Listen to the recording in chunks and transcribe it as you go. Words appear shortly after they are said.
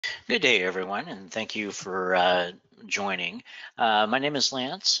Good day, everyone, and thank you for joining. My name is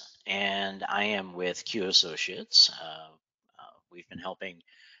Lance, and I am with Q Associates. We've been helping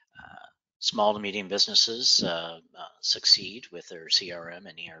uh, small to medium businesses succeed with their CRM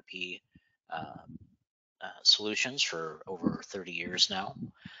and ERP uh, solutions for over 30 years now.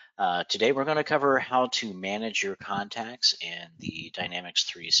 Today, we're going to cover how to manage your contacts in the Dynamics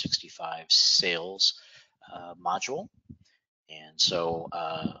 365 sales module. And so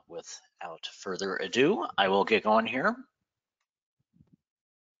without further ado, I will get going here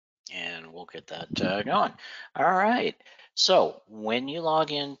and we'll get that going. All right. So when you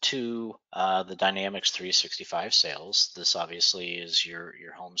log into the Dynamics 365 sales, this obviously is your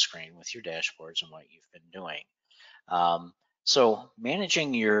home screen with your dashboards and what you've been doing. So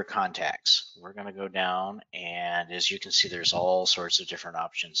managing your contacts, we're going to go down, and as you can see, there's all sorts of different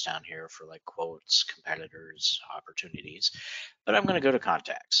options down here for like quotes, competitors, opportunities, but I'm going to go to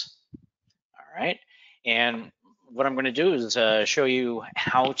contacts. All right. And what I'm going to do is show you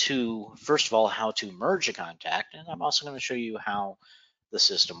how to, first of all, how to merge a contact, and I'm also going to show you how the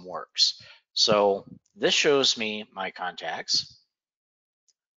system works. So this shows me my contacts.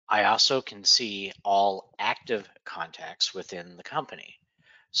 I also can see all active contacts within the company.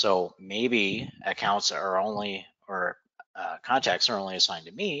 So maybe accounts are only, or contacts are only assigned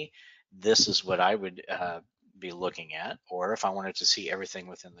to me. This is what I would be looking at. Or if I wanted to see everything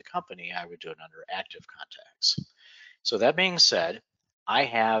within the company, I would do it under active contacts. So that being said, I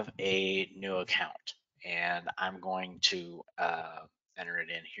have a new account and I'm going to enter it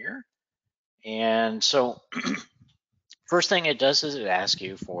in here. And so first thing it does is it asks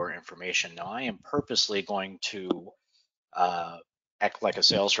you for information. Now I am purposely going to uh, act like a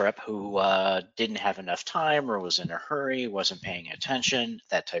sales rep who didn't have enough time or was in a hurry, wasn't paying attention,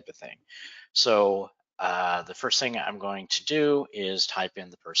 that type of thing. So the first thing I'm going to do is type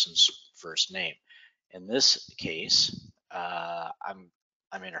in the person's first name. In this case, I'm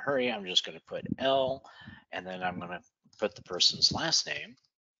in a hurry. I'm just going to put L, and then I'm going to put the person's last name.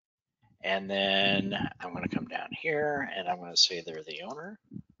 And then I'm going to come down here and I'm going to say they're the owner.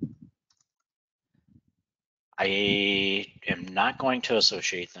 I am not going to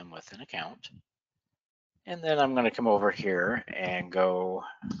associate them with an account. And then I'm going to come over here and go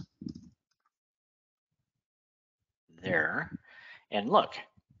there. And look,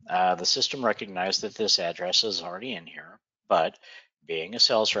 the system recognized that this address is already in here, but being a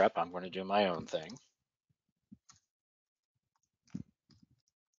sales rep, I'm going to do my own thing.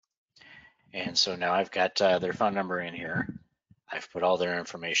 And so now I've got their phone number in here. I've put all their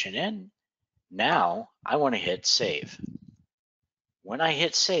information in. Now I want to hit save. When I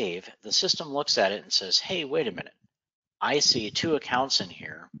hit save, the system looks at it and says, hey, wait a minute. I see two accounts in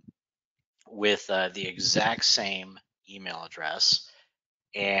here with the exact same email address.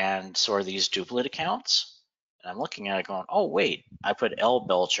 And so are these duplicate accounts? And I'm looking at it going, oh, wait, I put L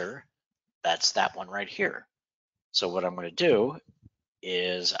Belcher. That's that one right here. So what I'm going to do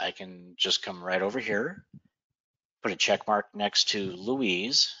is I can just come right over here, put a check mark next to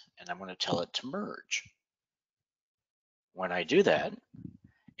Louise, and I'm going to tell it to merge. When I do that,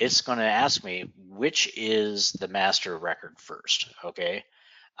 it's going to ask me which is the master record first, okay?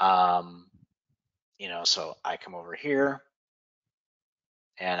 So I come over here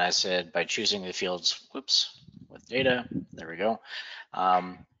and I said by choosing the fields, whoops, with data, there we go.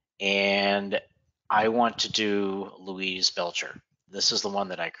 And I want to do Louise Belcher. This is the one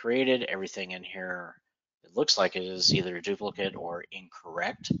that I created. Everything in here, it looks like it is either a duplicate or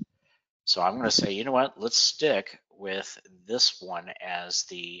incorrect. So I'm going to say, you know what, let's stick with this one as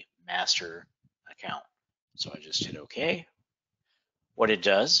the master account. So I just hit OK. What it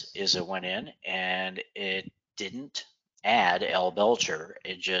does is it went in and it didn't add L Belcher.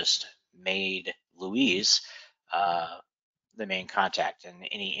 It just made Louise the main contact, and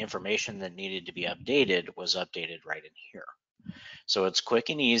any information that needed to be updated was updated right in here. So it's quick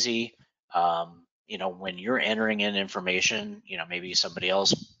and easy. When you're entering in information, maybe somebody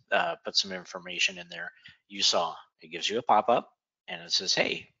else put some information in there. You saw it gives you a pop-up and it says,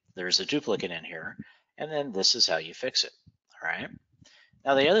 hey, there's a duplicate in here, and then this is how you fix it. All right.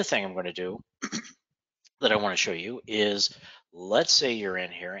 Now the other thing I'm going to do that I want to show you is, let's say you're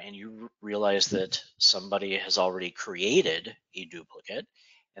in here and you realize that somebody has already created a duplicate.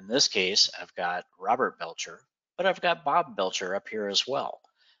 In this case, I've got Robert Belcher, but I've got Bob Belcher up here as well.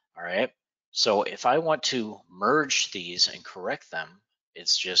 All right. So if I want to merge these and correct them,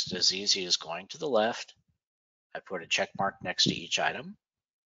 it's just as easy as going to the left. I put a check mark next to each item.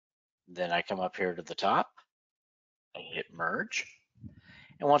 Then I come up here to the top. I hit merge.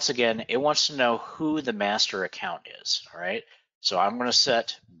 And once again, it wants to know who the master account is, all right? So I'm going to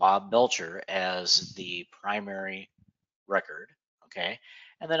set Bob Belcher as the primary record, okay?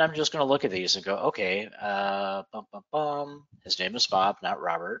 And then I'm just going to look at these and go, okay, his name is Bob, not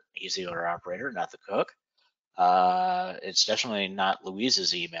Robert. He's the owner operator, not the cook. It's definitely not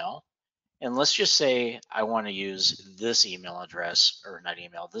Louise's email. And let's just say I want to use this email address, or not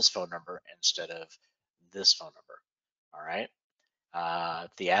email, this phone number instead of this phone number. All right.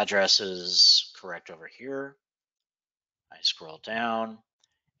 The address is correct over here. I scroll down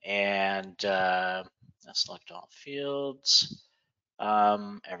and I select all fields.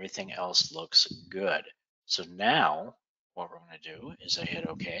 Everything else looks good. So now what we're going to do is I hit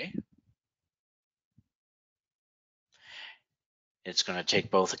OK. It's going to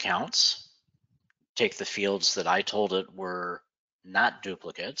take both accounts, take the fields that I told it were not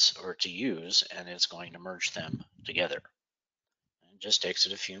duplicates or to use, and it's going to merge them together. It just takes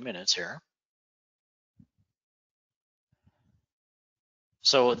it a few minutes here.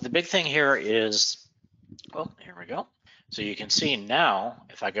 So the big thing here is, well, here we go. So you can see now,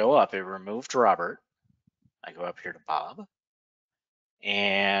 if I go up, it removed Robert. I go up here to Bob,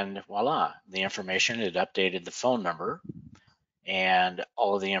 and voila, the information, it updated the phone number and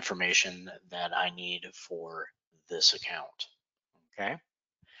all of the information that I need for this account, okay?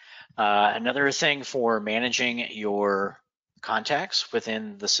 Another thing for managing your contacts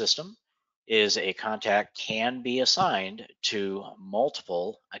within the system is a contact can be assigned to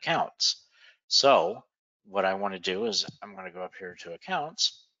multiple accounts. So what I want to do is I'm going to go up here to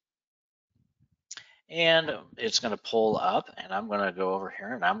accounts, and it's going to pull up, and I'm going to go over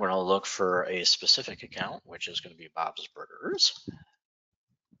here and I'm going to look for a specific account, which is going to be Bob's Burgers.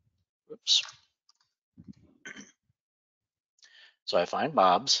 Oops. So I find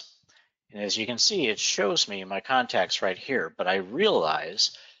Bob's, and as you can see, it shows me my contacts right here, but I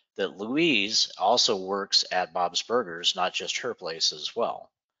realize that Louise also works at Bob's Burgers, not just her place as well.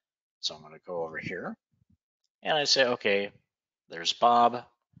 So I'm going to go over here and I say, okay, there's Bob.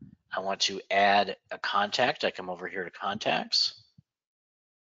 I want to add a contact. I come over here to contacts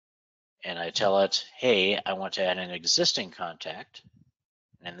and I tell it, hey, I want to add an existing contact.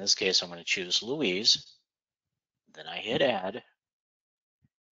 And in this case, I'm going to choose Louise. Then I hit add.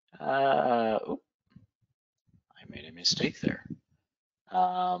 I made a mistake there.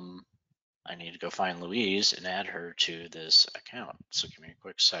 I need to go find Louise and add her to this account. So give me a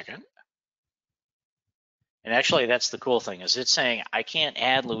quick second. And actually, that's the cool thing, is it's saying I can't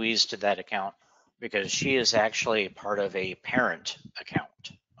add Louise to that account because she is actually part of a parent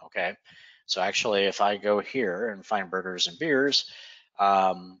account, okay? So actually, if I go here and find Burgers and Beers,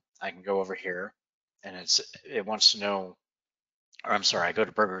 I can go over here and it wants to know, or I'm sorry, I go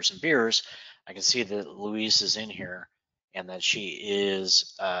to Burgers and Beers, I can see that Louise is in here and that she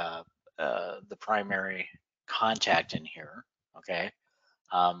is the primary contact in here, okay?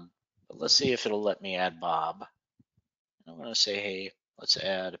 But let's see if it'll let me add Bob. I'm gonna say, hey, let's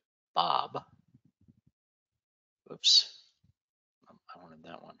add Bob. Oops, I wanted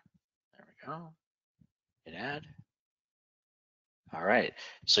that one. There we go, hit add. All right,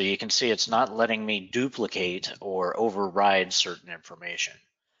 so you can see it's not letting me duplicate or override certain information.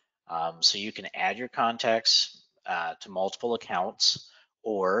 So you can add your contacts to multiple accounts,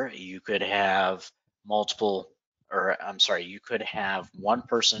 or you could have you could have one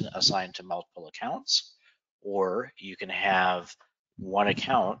person assigned to multiple accounts, or you can have one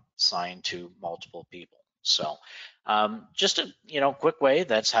account assigned to multiple people. So just a quick way,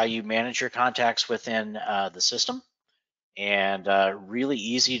 that's how you manage your contacts within the system, and really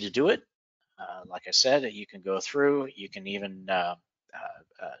easy to do it. Like I said, you can go through, you can even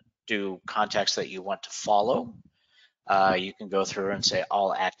do contacts that you want to follow. You can go through and say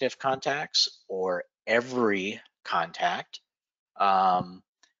all active contacts or every contact.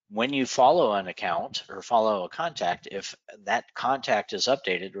 When you follow an account or follow a contact, if that contact is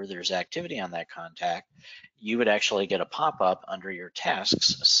updated or there's activity on that contact, you would actually get a pop-up under your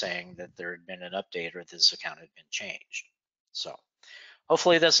tasks saying that there had been an update or this account had been changed. So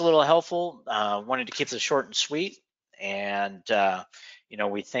hopefully that's a little helpful. Wanted to keep this short and sweet, and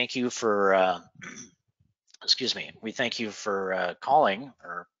we thank you for we thank you for calling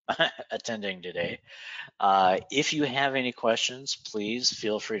or attending today. If you have any questions, please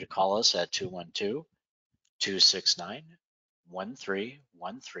feel free to call us at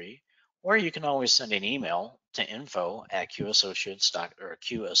 212-269-1313, or you can always send an email to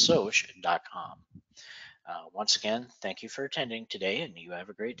info@qassociates.com. Once again, thank you for attending today, and you have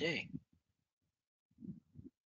a great day.